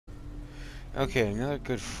Okay, another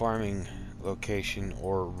good farming location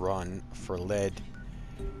or run for lead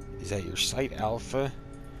is at your Site Alpha,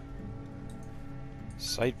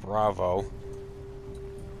 Site Bravo,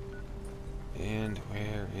 and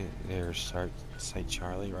there's Site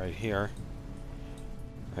Charlie right here.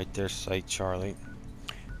 Right there's Site Charlie.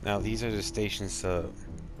 Now these are the stations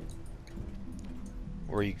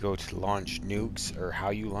where you go to launch nukes, or how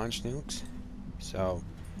you launch nukes. So,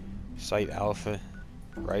 Site Alpha,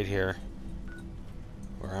 right here,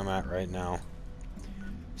 where I'm at right now.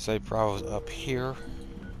 Site Bravo's up here.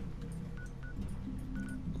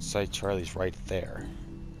 Site Charlie's right there.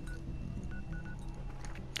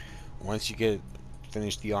 Once you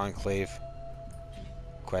finish the Enclave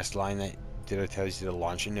quest line that tells you to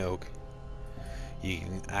launch a nuke, you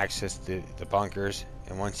can access the bunkers,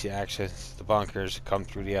 and once you access the bunkers, come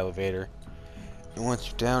through the elevator. And once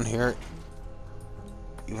you're down here,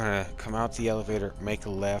 you want to come out the elevator, make a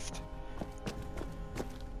left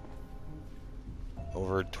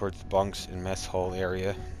over towards the bunks and mess hall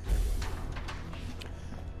area,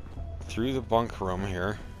 through the bunk room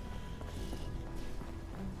here,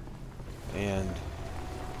 and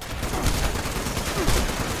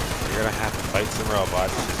you're gonna have to fight some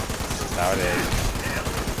robots. That's how it is.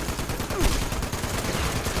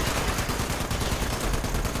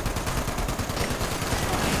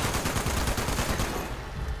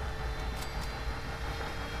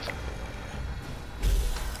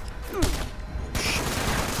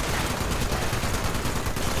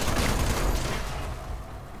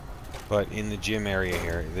 But in the gym area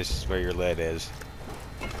here, this is where your lead is.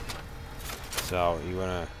 So you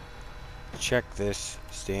want to check this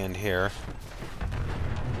stand here.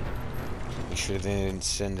 Make sure they didn't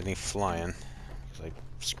send any flying, because I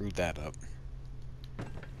screwed that up.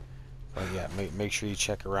 But yeah, make sure you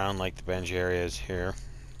check around like the bench areas here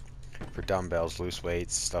for dumbbells, loose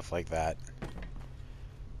weights, stuff like that.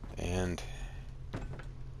 And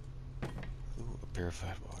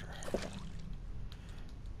purified water.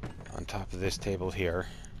 On top of this table here,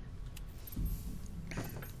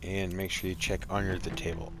 and make sure you check under the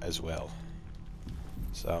table as well.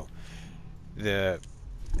 So the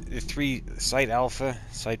three, Site Alpha,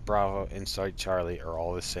 Site Bravo, and Site Charlie are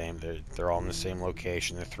all the same. They're all in the same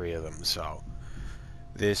location, the three of them. So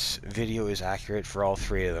this video is accurate for all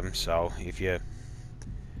three of them. So if you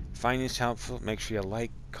find this helpful, make sure you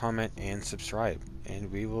like, comment, and subscribe. And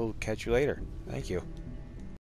we will catch you later. Thank you.